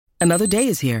Another day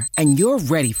is here, and you're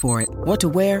ready for it. What to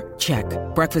wear? Check.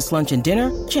 Breakfast, lunch, and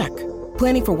dinner? Check.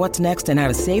 Planning for what's next and how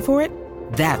to save for it?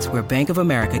 That's where Bank of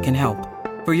America can help.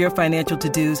 For your financial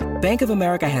to-dos, Bank of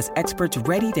America has experts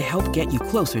ready to help get you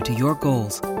closer to your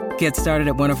goals. Get started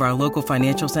at one of our local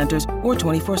financial centers or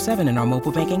 24/7 in our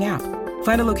mobile banking app.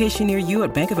 Find a location near you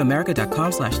at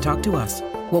bankofamerica.com/talktous.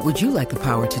 What would you like the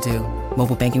power to do?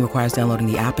 Mobile banking requires downloading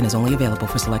the app and is only available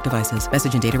for select devices.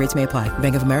 Message and data rates may apply.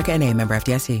 Bank of America N.A., member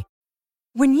FDIC.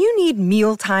 When you need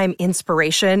mealtime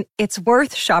inspiration, it's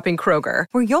worth shopping Kroger,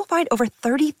 where you'll find over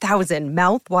 30,000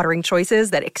 mouth-watering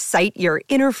choices that excite your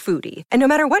inner foodie. And no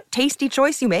matter what tasty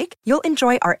choice you make, you'll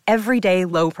enjoy our everyday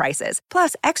low prices,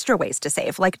 plus extra ways to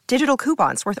save, like digital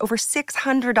coupons worth over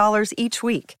 $600 each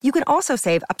week. You can also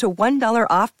save up to $1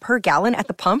 off per gallon at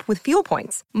the pump with fuel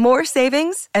points. More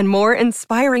savings and more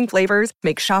inspiring flavors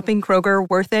make shopping Kroger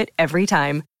worth it every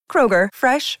time. Kroger,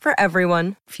 fresh for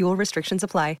everyone. Fuel restrictions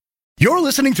apply. You're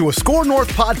listening to a Score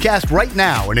North podcast right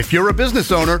now, and if you're a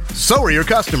business owner, so are your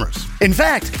customers. In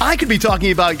fact, I could be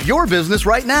talking about your business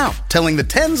right now, telling the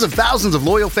tens of thousands of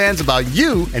loyal fans about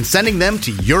you and sending them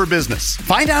to your business.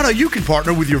 Find out how you can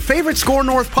partner with your favorite Score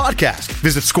North podcast.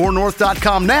 Visit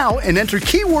scorenorth.com now and enter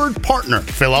keyword partner.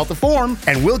 Fill out the form,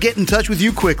 and we'll get in touch with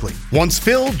you quickly. Once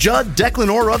Phil, Judd,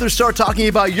 Declan, or others start talking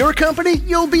about your company,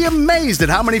 you'll be amazed at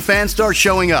how many fans start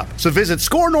showing up. So visit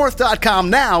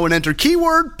scorenorth.com now and enter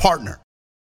keyword partner.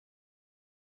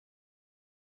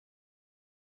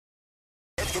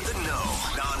 In the know,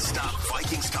 non-stop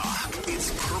Vikings talk. It's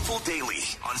Purple Daily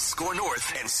on Score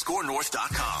North and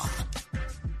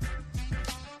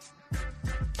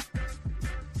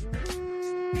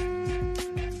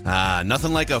scorenorth.com.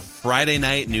 Nothing like a Friday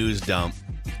night news dump.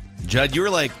 Judd,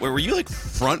 were you like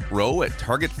front row at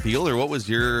Target Field, or what was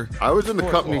your? I was in the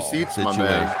company seats, my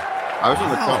man.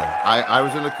 I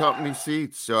was in the company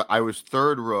seats, so I was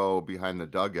third row behind the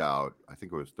dugout. I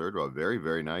think it was third row. Very,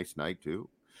 very nice night too.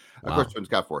 Of course, Twins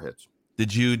got 4 hits.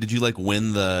 Did you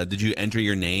win did you enter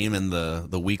your name in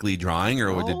the weekly drawing,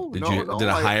 or did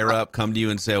a higher up come to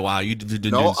you and say, wow, you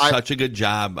did such a good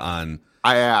job on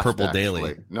Purple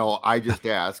Daily? No, I just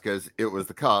asked because it was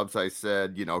the Cubs. I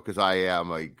said, because I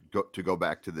am to go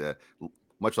back to the,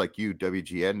 much like you,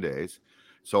 WGN days.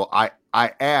 So I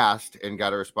asked and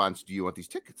got a response, do you want these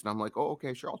tickets? And I'm like, oh,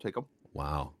 okay, sure, I'll take them.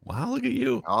 Wow, look at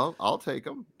you. I'll take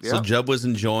them. Yeah. So Judd was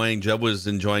enjoying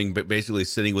basically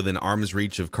sitting within arm's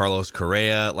reach of Carlos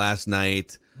Correa last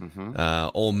night. Mm-hmm.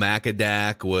 Old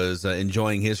Macadac was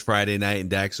enjoying his Friday night, and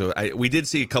Dak. So we did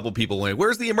see a couple people like,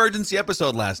 where's the emergency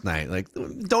episode last night? Like,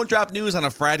 don't drop news on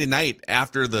a Friday night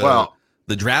after the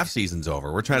draft season's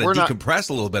over. We're trying to decompress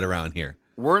a little bit around here.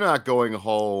 We're not going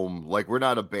home. Like, we're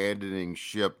not abandoning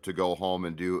ship to go home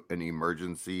and do an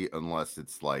emergency unless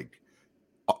it's like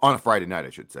on a Friday night, I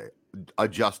should say, a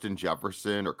Justin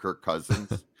Jefferson or Kirk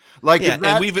Cousins.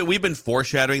 And we've been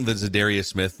foreshadowing the Za'Darius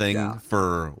Smith thing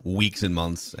for weeks and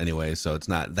months anyway, so it's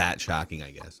not that shocking,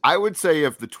 I guess. I would say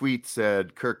if the tweet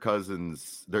said Kirk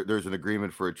Cousins, there's an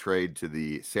agreement for a trade to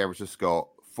the San Francisco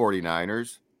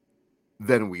 49ers,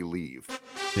 then we leave.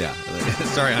 Yeah.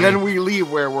 Sorry, honey. Then we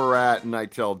leave where we're at, and I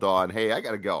tell Dawn, hey, I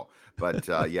got to go. But,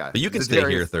 yeah. But you can stay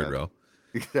here, third row.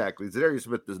 Exactly. Za'Darius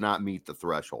Smith does not meet the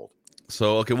threshold.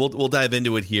 So, okay, we'll dive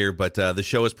into it here, but the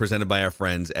show is presented by our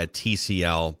friends at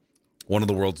TCL, one of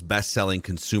the world's best-selling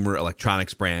consumer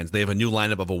electronics brands. They have a new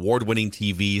lineup of award-winning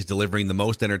TVs delivering the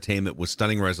most entertainment with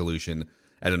stunning resolution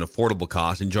at an affordable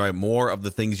cost. Enjoy more of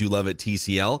the things you love at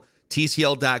TCL.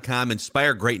 TCL.com.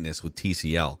 Inspire greatness with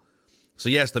TCL. So,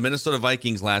 yes, the Minnesota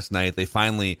Vikings last night, we've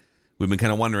been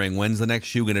kind of wondering, when's the next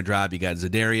shoe going to drop? You got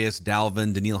Za'Darius,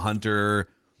 Dalvin, Danielle Hunter.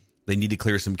 They need to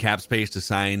clear some cap space to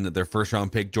sign their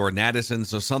first-round pick, Jordan Addison,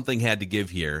 so something had to give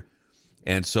here.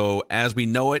 And so as we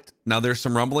know it, now there's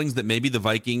some rumblings that maybe the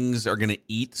Vikings are going to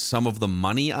eat some of the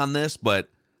money on this, but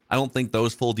I don't think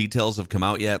those full details have come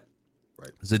out yet. Right.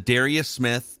 Za'Darius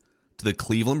Smith to the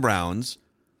Cleveland Browns,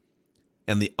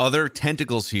 and the other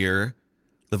tentacles here,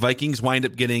 the Vikings wind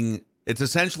up getting, it's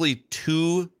essentially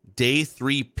 2 day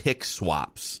 3 pick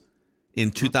swaps in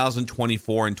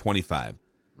 2024 and 25.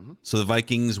 So the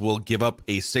Vikings will give up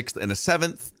a 6th and a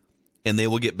 7th, and they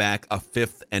will get back a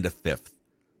 5th and a 5th.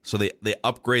 So they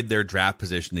upgrade their draft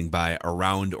positioning by a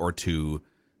round or 2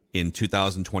 in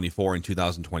 2024 and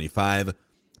 2025.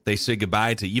 They say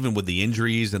goodbye to, even with the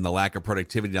injuries and the lack of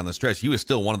productivity down the stretch, he was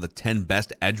still one of the 10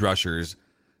 best edge rushers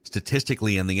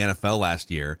statistically in the NFL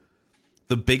last year.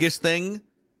 The biggest thing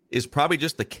is probably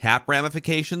just the cap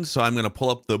ramifications. So I'm going to pull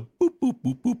up the boop, boop,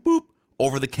 boop, boop, boop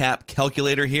over the cap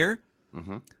calculator here.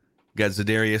 Mm-hmm. Got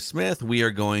Za'Darius Smith. We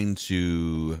are going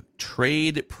to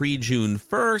trade pre-June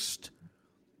 1st.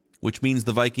 which means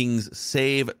the Vikings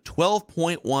save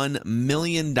 $12.1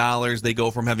 million. They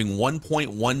go from having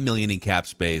 $1.1 million in cap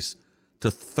space to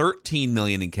 $13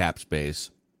 million in cap space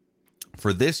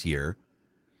for this year.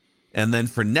 And then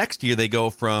for next year, they go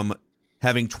from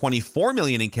having $24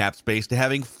 million in cap space to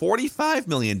having $45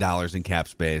 million in cap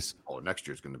space. Oh, next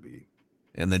year's going to be.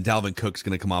 And then Dalvin Cook's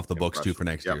going to come off the books too for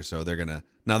next year. So they're going to,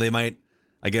 now they might,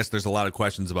 I guess there's a lot of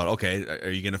questions about, okay,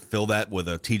 are you going to fill that with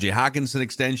a TJ Hawkinson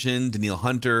extension, Danielle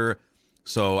Hunter?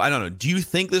 So I don't know. Do you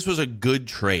think this was a good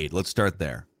trade? Let's start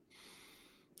there.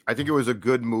 I think it was a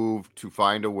good move to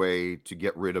find a way to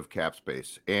get rid of cap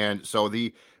space. And so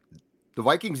the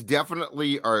Vikings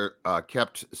definitely are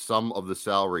kept some of the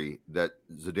salary that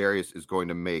Za'Darius is going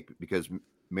to make, because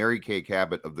Mary Kay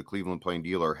Cabot of the Cleveland Plain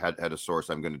Dealer had a source,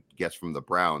 I'm going to guess from the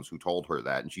Browns, who told her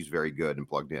that, and she's very good and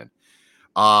plugged in.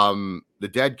 The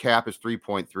dead cap is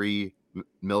 $3.3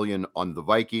 million on the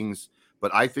Vikings,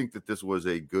 but I think that this was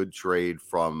a good trade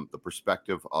from the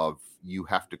perspective of you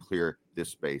have to clear this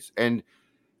space. And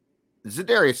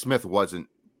Za'Darius Smith wasn't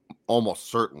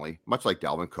almost certainly, much like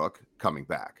Dalvin Cook, coming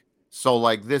back. So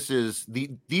like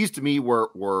these to me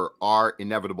are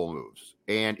inevitable moves.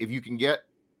 And if you can get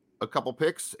a couple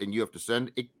picks and you have to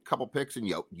send a couple picks and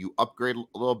you upgrade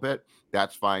a little bit,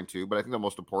 that's fine too. But I think the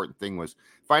most important thing was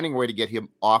finding a way to get him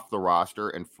off the roster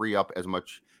and free up as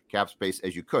much cap space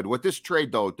as you could. What this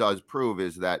trade though does prove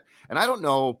is that, and I don't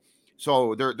know,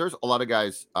 so there's a lot of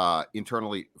guys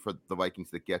internally for the Vikings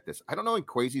that get this. I don't know in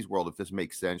Kwesi's world if this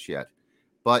makes sense yet,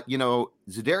 but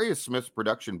Za'Darius Smith's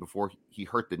production before he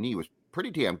hurt the knee was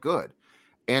pretty damn good.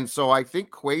 And so I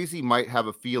think Kwesi might have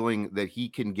a feeling that he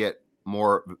can get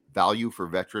more value for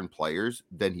veteran players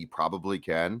than he probably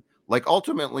can. Like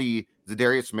ultimately,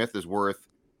 Za'Darius Smith is worth,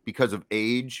 because of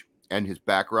age and his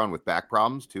background with back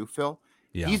problems too, Phil.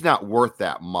 Yeah. He's not worth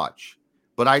that much.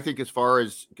 But I think as far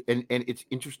as, and it's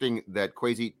interesting that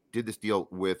Kwesi did this deal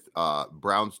with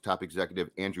Browns top executive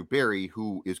Andrew Berry,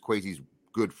 who is Kwesi's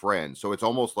good friend. So it's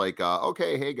almost like,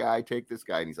 okay, hey guy, take this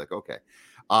guy. And he's like, okay.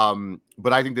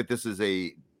 But I think that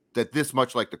this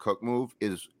much like the Cook move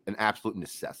is an absolute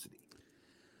necessity.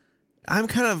 I'm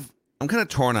kind of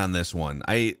torn on this one.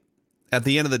 At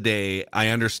the end of the day, I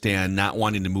understand not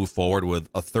wanting to move forward with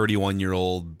a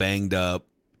 31-year-old banged up,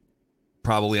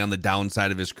 probably on the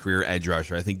downside of his career edge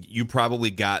rusher. I think you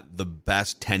probably got the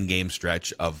best 10-game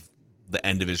stretch of the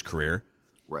end of his career.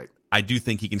 Right. I do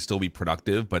think he can still be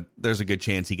productive, but there's a good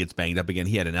chance he gets banged up again.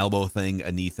 He had an elbow thing,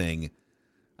 a knee thing.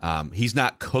 He's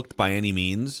not cooked by any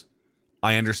means.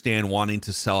 I understand wanting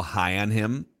to sell high on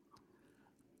him.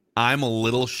 I'm a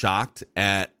little shocked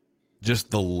at just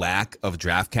the lack of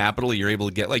draft capital you're able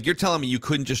to get. Like, you're telling me you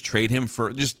couldn't just trade him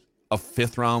for just a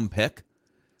 5th-round pick?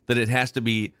 That it has to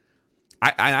be...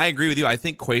 I agree with you. I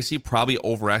think Kwesi probably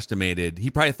overestimated.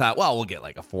 He probably thought, well, we'll get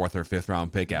like a 4th or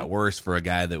 5th-round pick at worst for a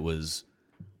guy that was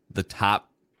the top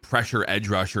pressure edge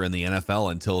rusher in the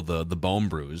NFL until the bone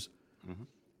bruise. Mm-hmm.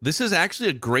 This is actually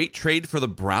a great trade for the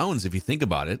Browns if you think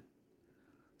about it.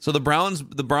 So the Browns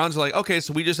are like, okay,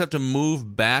 so we just have to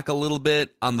move back a little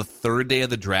bit on the 3rd day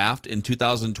of the draft in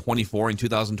 2024 and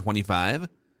 2025,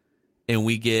 and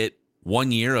we get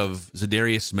 1 year of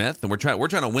Za'Darius Smith, and we're trying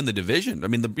to win the division. I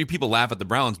mean, the people laugh at the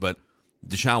Browns, but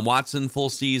Deshaun Watson full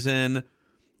season,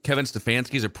 Kevin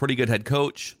Stefanski is a pretty good head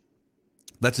coach.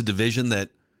 That's a division that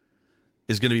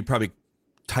is going to be probably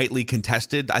tightly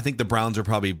contested. I think the Browns are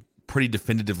probably pretty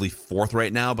definitively 4th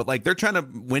right now, but like they're trying to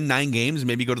win 9 games and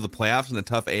maybe go to the playoffs in a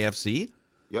tough AFC.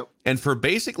 Yep. And for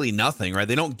basically nothing, right?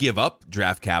 They don't give up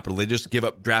draft capital. They just give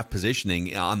up draft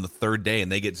positioning on the 3rd day and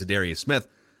they get Za'Darius Smith.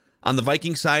 On the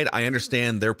Viking side, I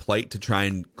understand their plight to try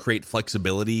and create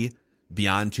flexibility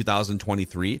beyond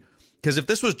 2023. Because if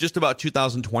this was just about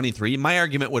 2023, my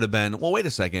argument would have been, well, wait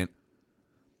a second.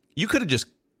 You could have just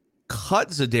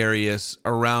cut Za'Darius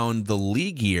around the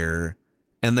league year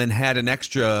and then had an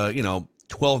extra,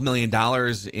 $12 million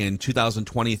in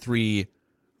 2023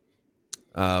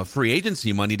 free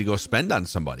agency money to go spend on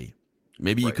somebody.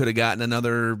 Maybe you could have gotten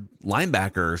another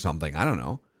linebacker or something. I don't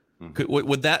know.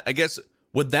 Mm-hmm.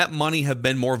 Would that money have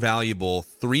been more valuable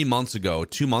 3 months ago,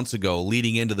 2 months ago,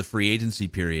 leading into the free agency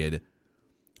period?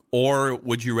 Or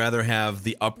would you rather have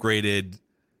the upgraded,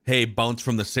 hey, bounce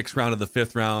from the 6th round to the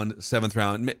 5th round, 7th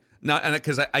round? Now, and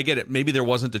because I get it, maybe there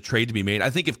wasn't a trade to be made. I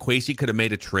think if Kwesi could have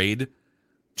made a trade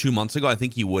 2 months ago, I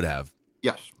think he would have.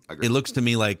 Yes, I agree. It looks to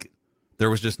me like there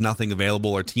was just nothing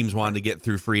available, or teams wanted to get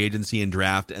through free agency and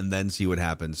draft and then see what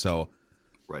happens. So,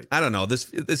 right. I don't know. This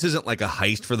isn't like a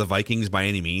heist for the Vikings by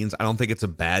any means. I don't think it's a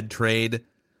bad trade,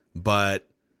 but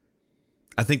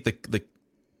I think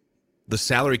the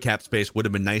salary cap space would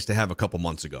have been nice to have a couple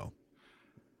months ago.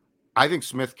 I think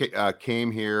Smith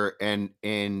came here,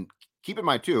 and keep in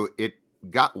mind too, it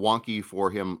got wonky for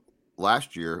him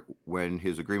last year when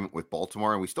his agreement with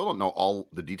Baltimore, and we still don't know all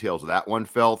the details of that one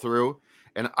fell through.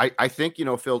 And I think,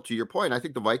 Phil, to your point, I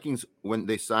think the Vikings, when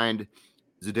they signed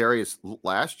Za'Darius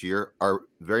last year, are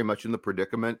very much in the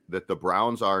predicament that the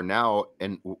Browns are now,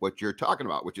 and what you're talking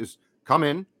about, which is come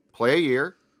in, play a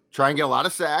year, try and get a lot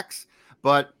of sacks.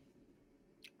 But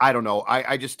I don't know.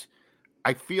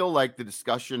 I feel like the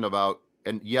discussion about,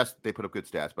 and yes, they put up good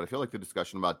stats, but I feel like the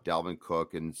discussion about Dalvin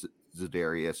Cook and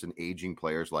Za'Darius and aging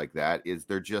players like that is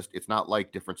it's not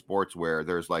like different sports where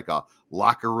there's like a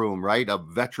locker room, right? A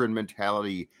veteran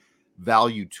mentality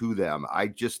value to them. I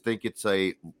just think it's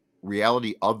a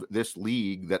reality of this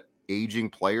league that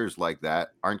aging players like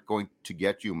that aren't going to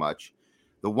get you much.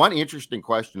 The one interesting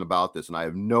question about this, and I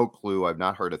have no clue, I've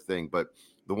not heard a thing, but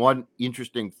the one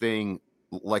interesting thing,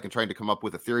 like in trying to come up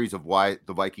with a theories of why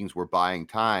the Vikings were buying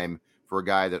time for a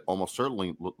guy that almost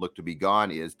certainly looked to be gone,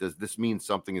 does this mean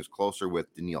something is closer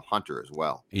with Danielle Hunter as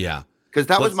well? Yeah. Because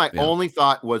that was my only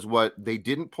thought, was what they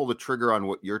didn't pull the trigger on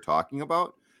what you're talking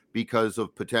about because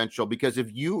of potential. Because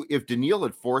if Danielle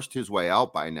had forced his way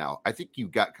out by now, I think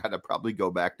you've got kind of probably go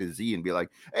back to Z and be like,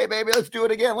 hey, baby, let's do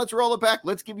it again. Let's roll it back.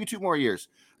 Let's give you 2 more years.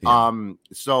 Yeah.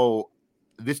 So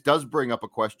this does bring up a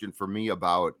question for me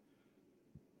about,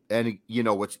 and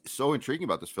what's so intriguing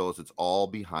about this, Phil, is it's all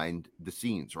behind the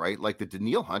scenes, right? Like the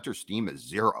Danielle Hunter steam is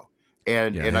 0.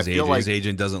 And I feel like his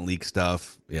agent doesn't leak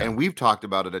stuff. Yeah. And we've talked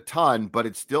about it a ton, but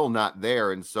it's still not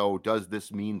there. And so does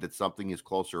this mean that something is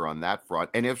closer on that front?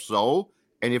 And if so,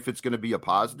 and if it's going to be a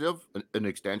positive, an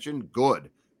extension, good.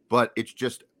 But it's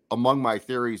just among my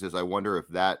theories is I wonder if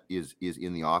that is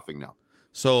in the offing now.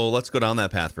 So let's go down that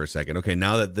path for a second. Okay,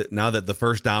 now that the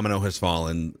first domino has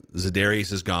fallen,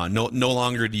 Za'Darius is gone. No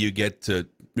longer do you get to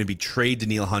maybe trade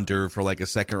Danielle Hunter for like a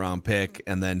 2nd-round pick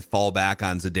and then fall back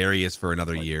on Za'Darius for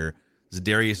another year.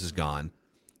 Za'Darius is gone.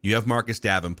 You have Marcus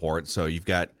Davenport, so you've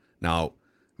got now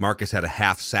Marcus had a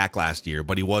half sack last year,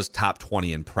 but he was top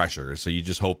 20 in pressure. So you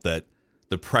just hope that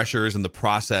the pressures and the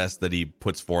process that he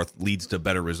puts forth leads to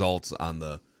better results on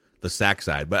the sack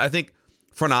side. But I think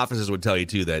front offices would tell you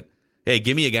too that, hey,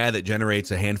 give me a guy that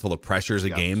generates a handful of pressures a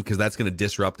game, because that's going to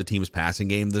disrupt the team's passing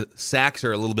game. The sacks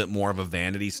are a little bit more of a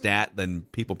vanity stat than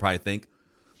people probably think.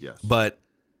 Yes. But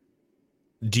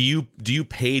do you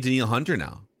pay Danielle Hunter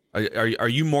now? Are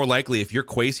you more likely, if you're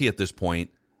Kwesi at this point,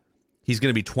 he's going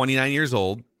to be 29 years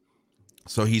old,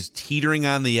 so he's teetering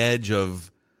on the edge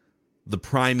of the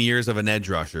prime years of an edge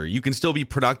rusher. You can still be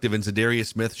productive, and Za'Darius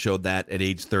Smith showed that at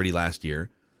age 30 last year.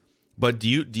 But do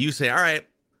you say, all right,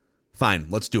 fine,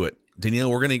 let's do it.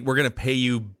 Danielle, we're gonna pay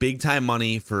you big time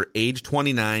money for age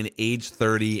 29, age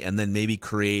 30, and then maybe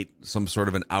create some sort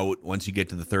of an out once you get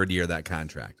to the 3rd year of that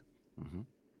contract. Mm-hmm.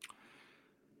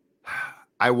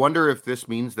 I wonder if this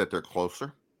means that they're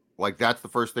closer. Like that's the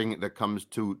first thing that comes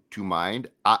to mind.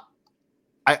 I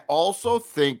also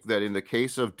think that in the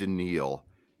case of Danielle,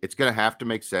 it's going to have to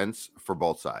make sense for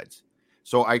both sides.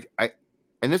 So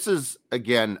and this is,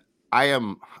 again, I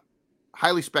am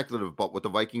highly speculative about what the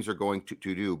Vikings are going to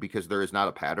do, because there is not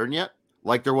a pattern yet,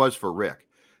 like there was for Rick.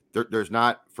 There's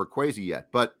not for Kwesi yet.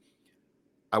 But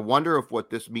I wonder if what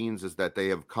this means is that they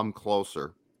have come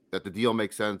closer, that the deal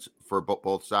makes sense for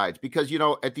both sides. Because,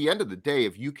 at the end of the day,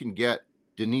 if you can get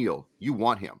Danielle, you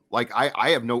want him. Like,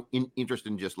 I have no interest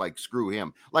in just, like, screw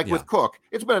him. Like, with Cook,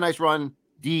 it's been a nice run.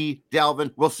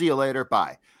 Dalvin, we'll see you later.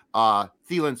 Bye.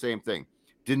 Thielen, same thing.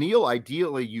 Danielle,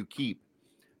 ideally, you keep.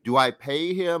 Do I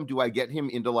pay him? Do I get him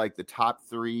into like the top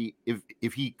 3?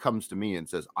 If he comes to me and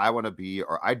says, I want to be,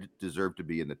 or I deserve to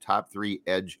be in the top 3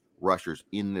 edge rushers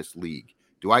in this league,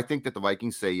 do I think that the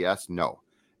Vikings say yes? No.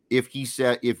 If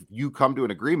you come to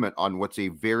an agreement on what's a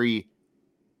very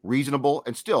reasonable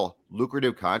and still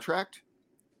lucrative contract,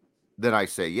 then I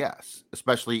say yes,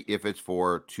 especially if it's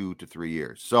for 2 to 3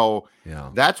 years. So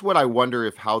that's what I wonder,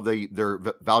 if how their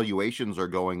valuations are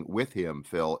going with him,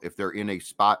 Phil, if they're in a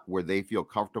spot where they feel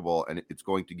comfortable and it's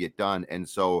going to get done. And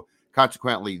so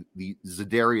consequently, the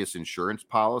Za'Darius insurance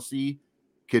policy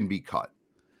can be cut.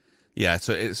 Yeah.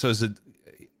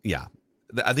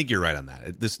 I think you're right on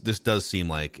that. This does seem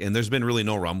like, and there's been really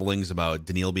no rumblings about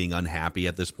Danielle being unhappy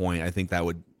at this point. I think that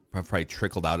would have probably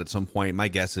trickled out at some point. My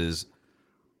guess is,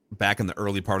 back in the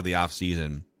early part of the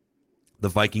offseason, the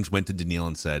Vikings went to Danielle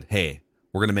and said, hey,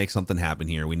 we're going to make something happen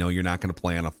here. We know you're not going to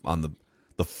play on the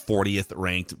 40th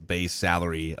ranked base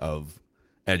salary of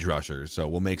edge rushers, so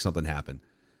we'll make something happen.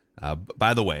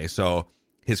 By the way, so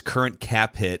his current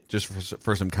cap hit, just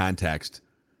for some context,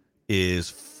 is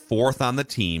 4th on the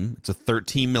team. It's a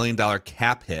 $13 million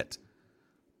cap hit,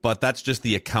 but that's just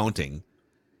the accounting.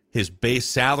 His base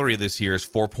salary this year is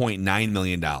 $4.9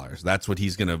 million. That's what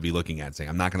he's going to be looking at, saying,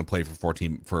 I'm not going to play for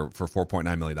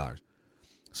 $4.9 million.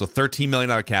 So $13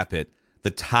 million cap hit.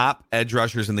 The top edge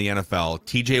rushers in the NFL,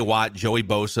 TJ Watt, Joey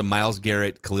Bosa, Myles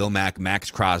Garrett, Khalil Mack,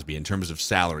 Max Crosby, in terms of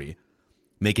salary,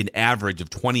 make an average of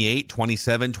 28,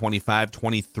 27, 25,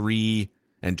 23,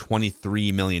 and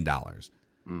 $23 million.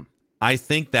 I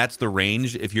think that's the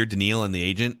range if you're Daniil and the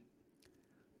agent.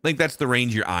 I think that's the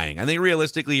range you're eyeing. I think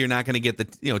realistically, you're not going to get the,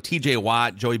 TJ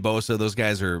Watt, Joey Bosa. Those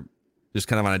guys are just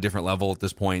kind of on a different level at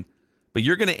this point. But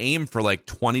you're going to aim for like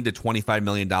 $20 to $25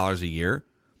 million a year.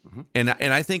 Mm-hmm.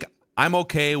 And I think I'm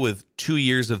okay with 2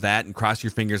 years of that and cross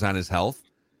your fingers on his health.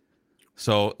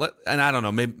 So, and I don't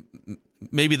know,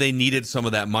 maybe they needed some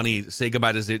of that money. Say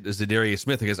goodbye to Za'Darius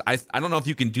Smith, because I don't know if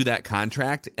you can do that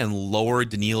contract and lower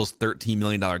Daniil's $13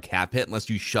 million cap hit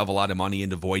unless you shove a lot of money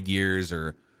into void years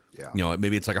or,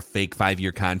 maybe it's like a fake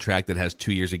 5-year contract that has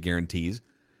 2 years of guarantees.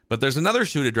 But there's another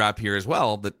shoe to drop here as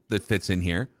well that fits in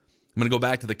here. I'm going to go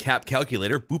back to the cap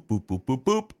calculator. Boop, boop, boop, boop,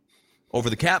 boop. Over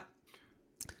the cap.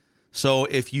 So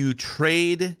if you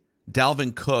trade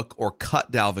Dalvin Cook or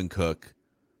cut Dalvin Cook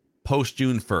post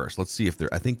June 1st, let's see if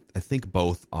they're, I think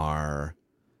both are,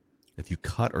 if you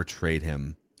cut or trade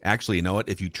him. Actually, you know what?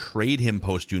 If you trade him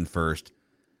post June 1st,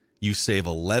 you save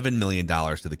 $11 million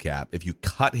to the cap. If you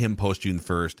cut him post June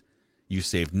 1st, you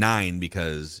save $9 million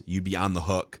because you'd be on the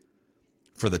hook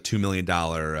for the $2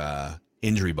 million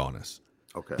injury bonus.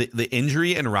 Okay. The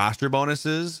injury and roster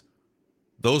bonuses,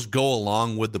 those go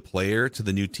along with the player to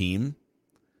the new team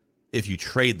if you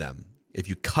trade them. If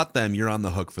you cut them, you're on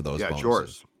the hook for those bonuses. Yeah,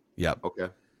 yours. Yep. Okay.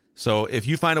 So if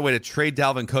you find a way to trade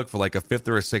Dalvin Cook for like a 5th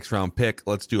or a 6th round pick,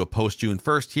 let's do a post June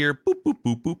 1st here. Boop, boop,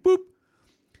 boop, boop, boop.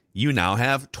 You now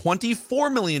have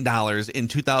 $24 million in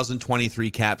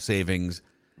 2023 cap savings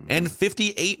and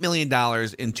 $58 million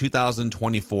in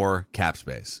 2024 cap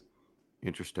space.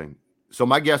 Interesting. So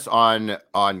my guess on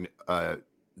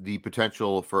the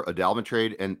potential for a Dalvin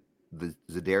trade and the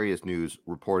Za'Darius news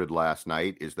reported last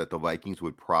night is that the Vikings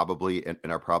would probably and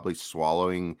are probably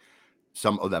swallowing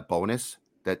some of that bonus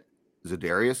that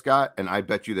Za'Darius got, and I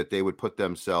bet you that they would put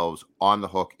themselves on the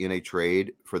hook in a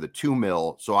trade for the $2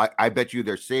 million. So I bet you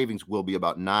their savings will be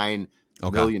about $9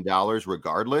 million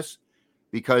regardless.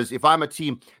 Because if I'm a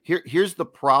team, here's the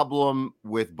problem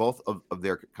with both of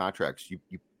their contracts. You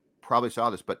probably saw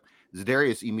this, but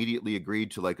Za'Darius immediately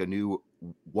agreed to like a new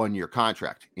 1-year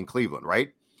contract in Cleveland,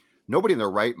 right? Nobody in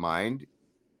their right mind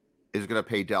is going to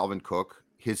pay Dalvin Cook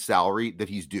his salary that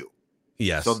he's due.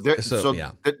 Yes. So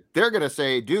they're going to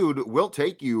say, dude, we'll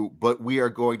take you, but we are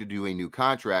going to do a new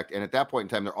contract. And at that point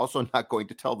in time, they're also not going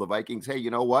to tell the Vikings, hey, you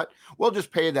know what? We'll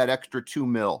just pay that extra $2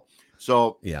 million.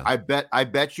 So yeah. I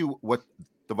bet you what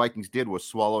the Vikings did was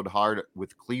swallowed hard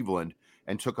with Cleveland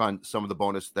and took on some of the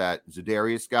bonus that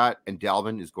Za'Darius got, and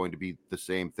Dalvin is going to be the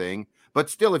same thing.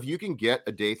 But still, if you can get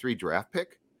a day 3 draft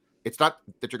pick, it's not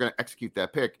that you're going to execute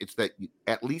that pick. It's that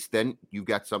at least then you've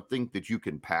got something that you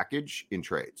can package in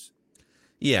trades.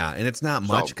 Yeah, and it's not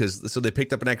much because so they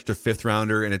picked up an extra 5th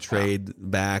rounder in a trade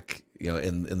back,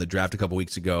 in the draft a couple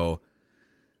weeks ago.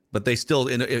 But they still,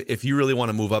 if you really want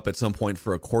to move up at some point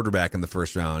for a quarterback in the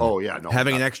 1st round,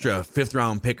 having an extra 5th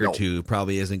round pick or two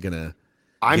probably isn't going to.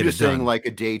 I'm just saying, like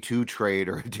a day 2 trade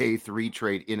or a day 3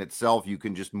 trade in itself, you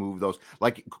can just move those.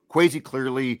 Like Kwesi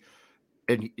clearly,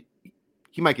 and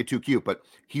he might get too cute, but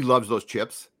he loves those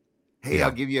chips. Hey, yeah.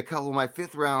 I'll give you a couple of my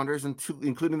 5th rounders,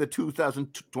 including the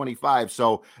 2025.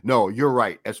 So, no, you're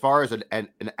right. As far as an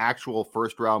actual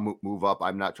 1st round move up,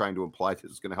 I'm not trying to imply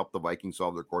this is going to help the Vikings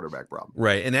solve their quarterback problem.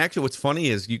 Right. And actually, what's funny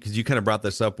is because you kind of brought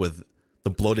this up with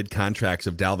the bloated contracts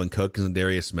of Dalvin Cook and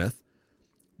Za'Darius Smith.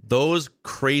 Those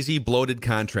crazy bloated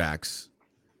contracts,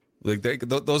 like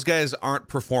those guys aren't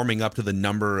performing up to the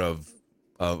number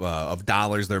of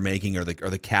dollars they're making or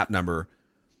the cap number.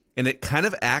 And it kind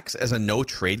of acts as a no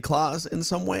trade clause in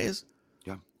some ways.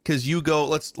 Yeah. Because you go,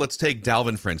 let's take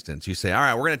Dalvin, for instance. You say, all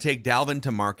right, we're going to take Dalvin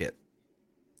to market.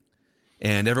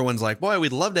 And everyone's like, boy,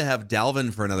 we'd love to have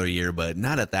Dalvin for another year, but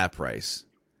not at that price.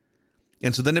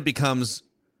 And so then it becomes,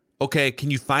 okay,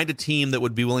 can you find a team that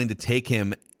would be willing to take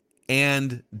him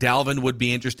and Dalvin would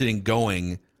be interested in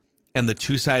going and the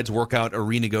two sides work out a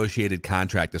renegotiated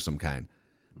contract of some kind?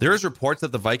 There's reports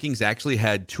that the Vikings actually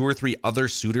had 2 or 3 other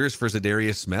suitors for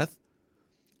Za'Darius Smith.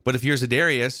 But if you're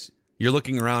Za'Darius, you're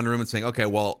looking around the room and saying, okay,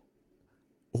 well,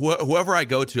 whoever I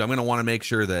go to, I'm going to want to make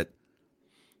sure that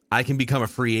I can become a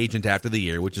free agent after the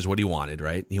year, which is what he wanted,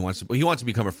 right? He wants to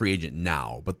become a free agent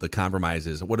now, but the compromise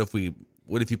is, what if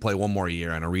you play one more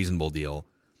year on a reasonable deal,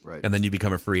 right? And then you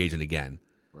become a free agent again,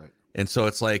 right? And so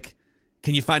it's like,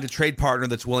 can you find a trade partner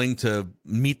that's willing to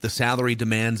meet the salary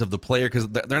demands of the player? Because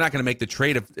they're not going to make the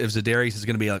trade if Za'Darius is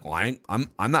going to be like, well,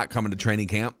 I'm not coming to training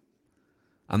camp.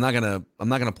 I'm not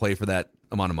gonna play for that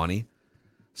amount of money.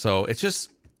 So it's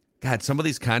just, God, some of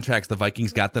these contracts the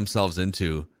Vikings got themselves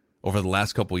into over the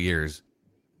last couple of years.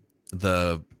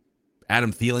 The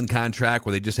Adam Thielen contract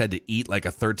where they just had to eat like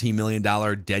a $13 million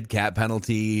dead cap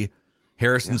penalty.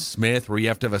 Harrison Smith where you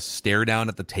have to have a stare down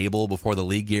at the table before the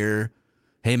league year.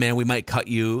 Hey, man, we might cut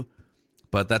you.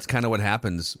 But that's kind of what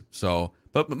happens. So,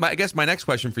 but I guess my next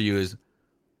question for you is,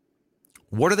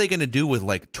 what are they going to do with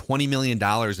like $20 million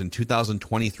in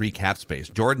 2023 cap space?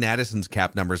 Jordan Addison's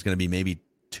cap number is going to be maybe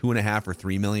 $2.5 or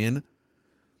 $3 million.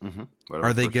 Mm-hmm.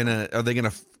 Are they gonna?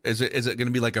 Is it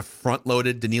gonna be like a front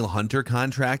loaded Danielle Hunter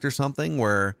contract or something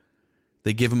where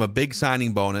they give him a big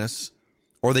signing bonus,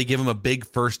 or they give him a big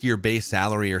first year base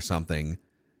salary or something,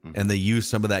 and they use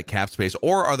some of that cap space?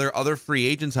 Or are there other free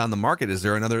agents on the market? Is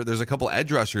there another? There's a couple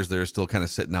edge rushers that are still kind of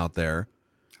sitting out there.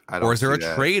 Or is there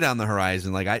a trade on the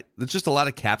horizon? Like it's just a lot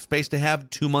of cap space to have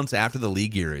 2 months after the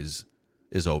league year is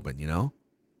open. You know?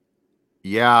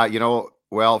 Yeah,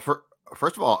 well,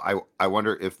 first of all, I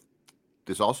wonder if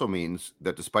this also means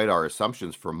that despite our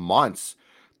assumptions for months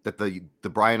that the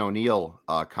Brian O'Neill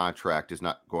contract is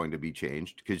not going to be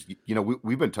changed, because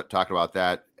we've been talking about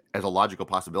that as a logical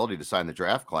possibility to sign the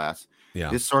draft class. Yeah,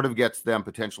 this sort of gets them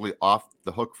potentially off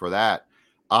the hook for that.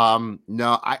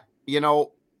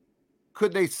 No,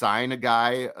 could they sign a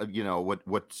guy?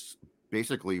 What's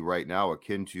basically right now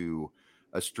akin to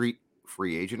a street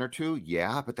free agent or two?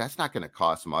 Yeah, but that's not going to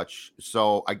cost much.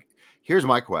 So here's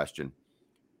my question.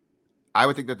 I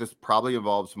would think that this probably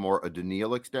involves more a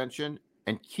Danielle extension.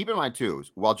 And keep in mind, too,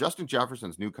 while Justin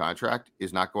Jefferson's new contract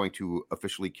is not going to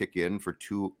officially kick in for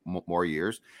 2 more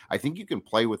years, I think you can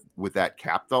play with that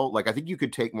cap, though. Like, I think you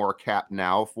could take more cap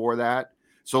now for that.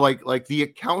 So, like the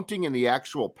accounting and the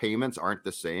actual payments aren't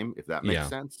the same, if that makes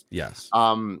sense. Yes.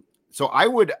 So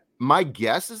my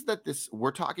guess is that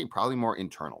we're talking probably more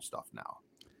internal stuff now.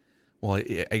 Well,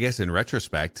 I guess in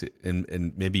retrospect,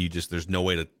 and maybe there's no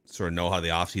way to sort of know how the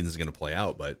offseason is going to play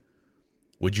out, but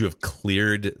would you have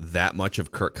cleared that much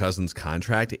of Kirk Cousins'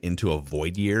 contract into a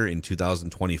void year in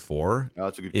 2024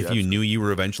 that's a good if guess. You knew you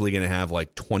were eventually going to have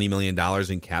like $20 million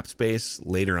in cap space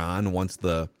later on once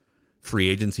the free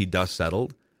agency dust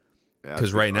settled?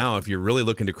 Because right now, if you're really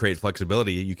looking to create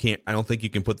flexibility, I don't think you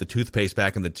can put the toothpaste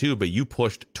back in the tube, but you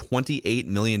pushed $28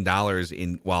 million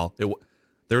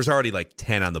there's already like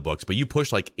 10 on the books, but you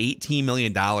pushed like $18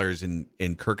 million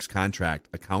in Kirk's contract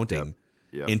accounting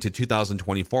into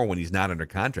 2024 when he's not under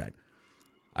contract.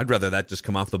 I'd rather that just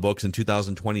come off the books in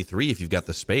 2023 if you've got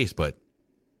the space, but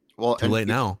too late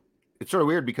now. It's sort of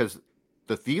weird because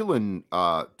the Thielen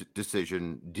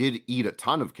decision did eat a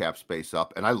ton of cap space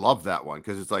up, and I love that one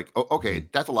because it's like, okay,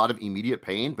 that's a lot of immediate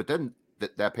pain, but then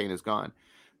that pain is gone.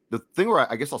 The thing where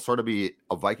I guess I'll sort of be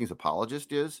a Vikings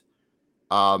apologist is,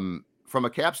 from a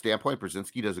cap standpoint,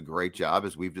 Brzezinski does a great job,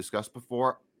 as we've discussed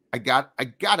before. I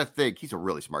gotta think he's a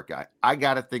really smart guy. I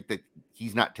gotta think that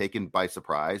he's not taken by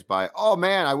surprise by, oh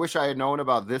man, I wish I had known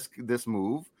about this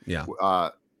move. Yeah.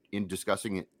 In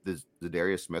discussing the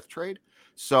Za'Darius Smith trade.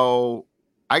 So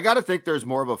I gotta think there's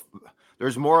more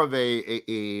of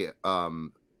a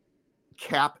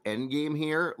cap end game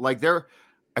here. Like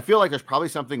I feel like there's probably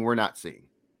something we're not seeing.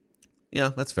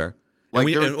 Yeah, that's fair. Like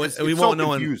we won't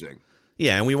know.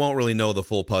 Yeah, and we won't really know the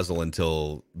full puzzle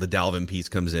until the Dalvin piece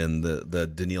comes in, the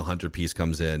Danielle Hunter piece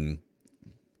comes in,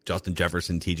 Justin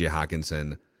Jefferson, TJ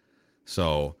Hawkinson.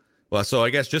 So I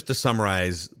guess just to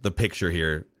summarize the picture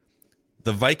here,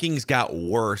 the Vikings got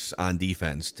worse on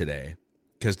defense today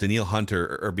because Danielle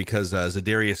Hunter or because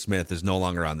Za'Darius Smith is no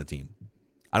longer on the team.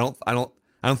 I don't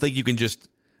think you can just,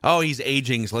 he's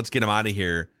aging, so let's get him out of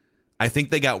here. I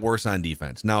think they got worse on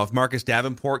defense. Now, if Marcus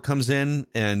Davenport comes in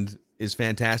and is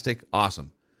fantastic,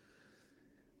 awesome.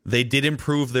 They did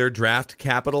improve their draft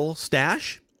capital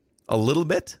stash a little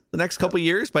bit the next couple of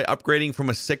years by upgrading from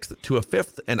a 6th to a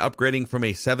 5th and upgrading from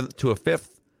a 7th to a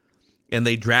 5th. And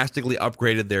they drastically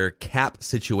upgraded their cap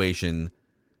situation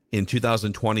in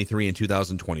 2023 and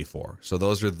 2024. So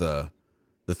those are the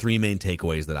three main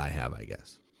takeaways that I have, I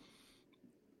guess.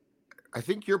 I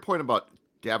think your point about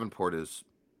Davenport is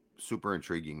super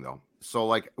intriguing, though. So,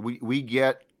 like, we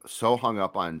get so hung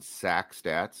up on sack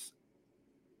stats,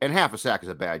 and half a sack is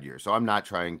a bad year. So I'm not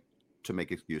trying to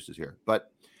make excuses here,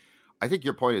 but I think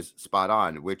your point is spot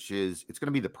on, which is it's going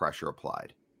to be the pressure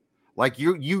applied. Like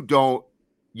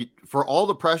for all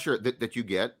the pressure that you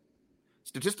get,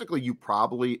 statistically, you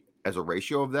probably, as a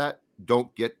ratio of that,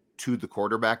 don't get to the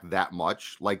quarterback that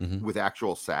much, like with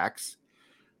actual sacks.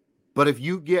 But if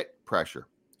you get pressure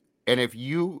And if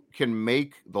you can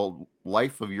make the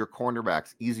life of your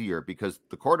cornerbacks easier because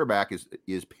the quarterback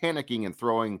is panicking and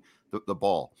throwing the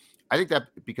ball, I think that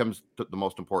becomes the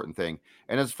most important thing.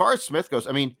 And as far as Smith goes,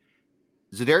 I mean,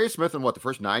 Za'Darius Smith in the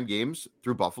first 9 games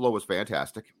through Buffalo was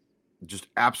fantastic, just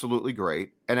absolutely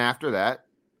great. And after that,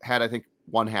 had I think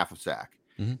 1/2 a sack.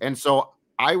 Mm-hmm. And so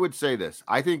I would say this: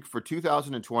 I think for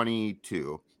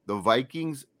 2022, the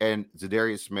Vikings and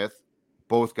Za'Darius Smith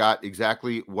both got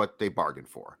exactly what they bargained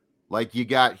for. Like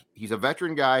he's a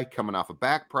veteran guy coming off a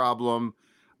back problem.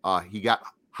 He got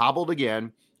hobbled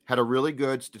again, had a really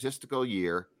good statistical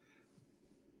year.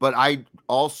 But I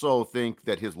also think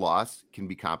that his loss can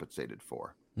be compensated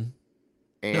for. Mm-hmm.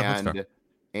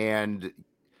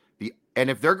 And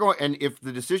if they're going, and if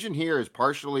the decision here is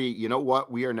partially, you know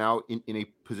what, we are now in a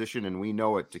position and we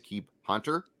know it to keep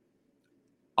Hunter,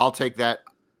 I'll take that.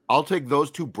 I'll take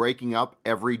those two breaking up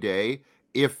every day.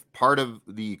 If part of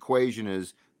the equation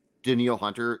is Danielle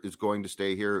Hunter is going to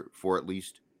stay here for at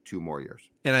least 2 more years.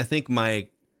 And I think I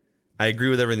agree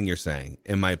with everything you're saying.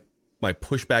 And my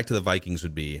pushback to the Vikings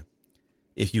would be,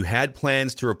 if you had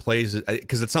plans to replace it,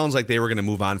 because it sounds like they were going to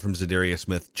move on from Za'Darius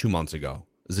Smith 2 months ago.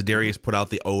 Za'Darius put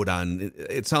out the ode on,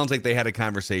 it sounds like they had a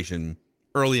conversation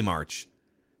early March.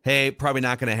 Hey, probably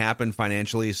not going to happen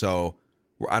financially, so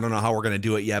I don't know how we're going to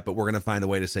do it yet, but we're going to find a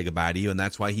way to say goodbye to you. And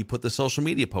that's why he put the social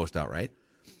media post out, right?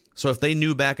 So if they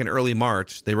knew back in early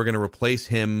March they were going to replace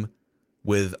him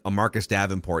with a Marcus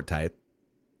Davenport type,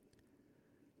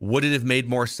 would it have made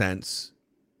more sense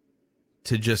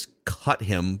to just cut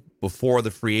him before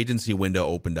the free agency window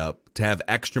opened up to have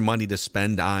extra money to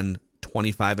spend on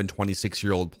 25 and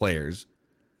 26-year-old players?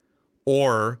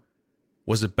 Or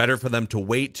was it better for them to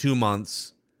wait 2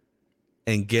 months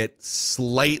and get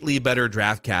slightly better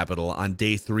draft capital on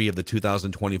day 3 of the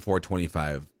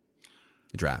 2024-25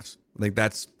 drafts? I think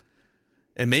that's,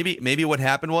 and maybe what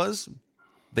happened was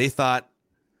they thought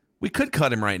we could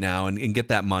cut him right now and get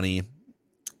that money.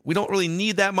 We don't really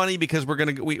need that money because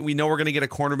we know we're gonna get a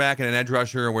cornerback and an edge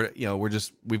rusher, and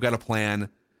we've got a plan,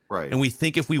 right? And we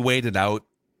think if we wait it out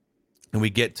and we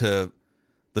get to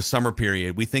the summer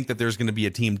period, we think that there's going to be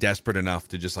a team desperate enough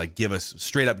to just like give us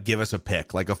a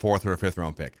pick, like a 4th or a 5th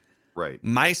round pick. Right.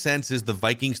 My sense is the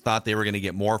Vikings thought they were going to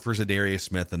get more for Za'Darius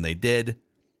Smith than they did,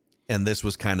 and this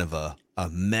was kind of a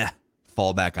meh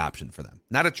fallback option for them.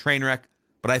 Not a train wreck,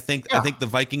 but I think the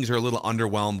Vikings are a little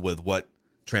underwhelmed with what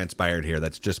transpired here.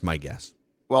 That's just my guess.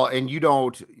 Well, and you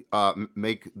don't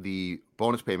make the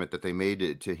bonus payment that they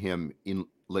made to him in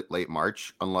late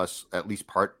March unless at least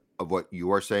part of what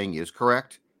you are saying is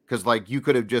correct. Because like you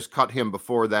could have just cut him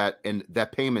before that, and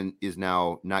that payment is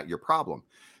now not your problem.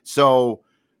 So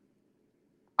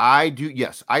I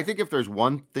think if there's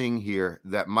one thing here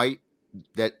that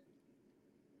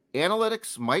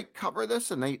analytics might cover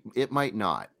this and it might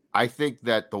not. I think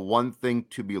that the one thing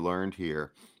to be learned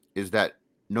here is that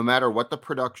no matter what the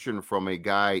production from a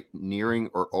guy nearing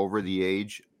or over the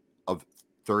age of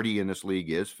 30 in this league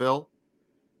is, Phil,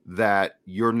 that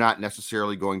you're not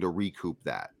necessarily going to recoup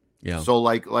that. Yeah. So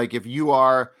like if you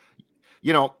are,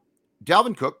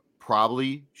 Dalvin Cook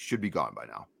probably should be gone by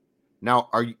now. Now,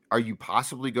 are you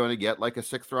possibly going to get like a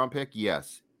 6th round pick?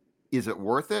 Yes. Is it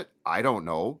worth it? I don't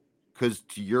know. Because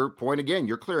to your point again,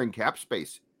 you're clearing cap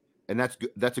space, and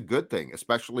that's a good thing,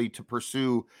 especially to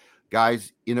pursue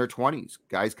guys in their 20s,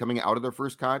 guys coming out of their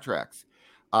first contracts.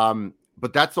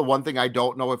 But that's the one thing I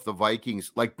don't know if the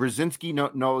Vikings, like Brzezinski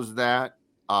knows that.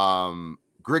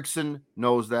 Grigson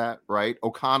knows that, right?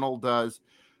 O'Connell does,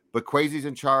 but Kwesi's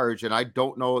in charge, and I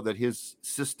don't know that his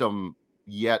system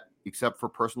yet, except for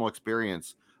personal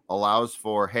experience, allows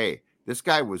for, hey, this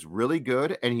guy was really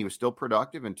good and he was still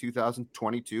productive in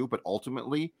 2022, but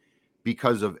ultimately,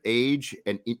 because of age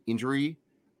and injury,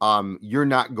 you're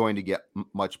not going to get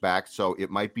much back. So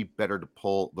it might be better to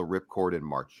pull the ripcord in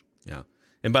March. Yeah.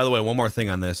 And by the way, one more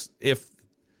thing on this.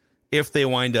 If they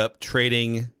wind up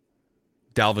trading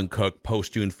Dalvin Cook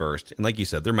post June 1st, and like you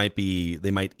said, they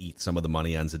might eat some of the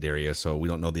money on Za'Darius, so we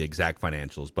don't know the exact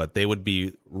financials, but they would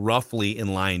be roughly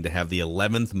in line to have the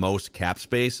 11th most cap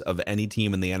space of any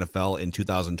team in the NFL in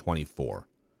 2024.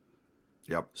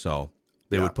 Yep. So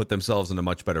they would put themselves in a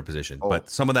much better position. Oh. But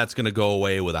some of that's going to go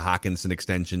away with a Hawkinson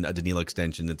extension, a Daniil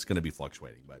extension. It's going to be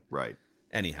fluctuating. But right.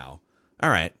 Anyhow, all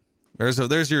right.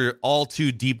 There's your all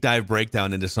too deep dive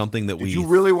breakdown into something that we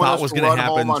really thought was going to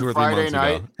happen 2 or 3 Friday months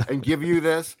night ago. And give you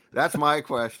this? That's my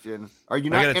question. Are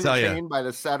you not entertained by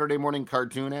the Saturday morning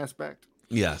cartoon aspect?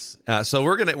 Yes. So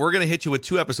we're gonna hit you with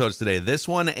 2 episodes today. This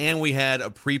one, and we had a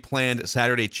pre-planned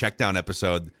Saturday checkdown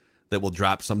episode that will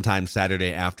drop sometime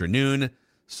Saturday afternoon.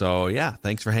 So yeah,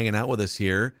 thanks for hanging out with us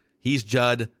here. He's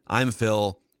Judd. I'm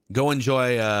Phil. Go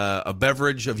enjoy a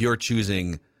beverage of your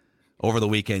choosing over the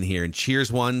weekend here. And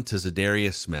cheers one to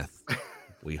Za'Darius Smith.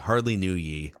 We hardly knew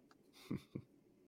ye.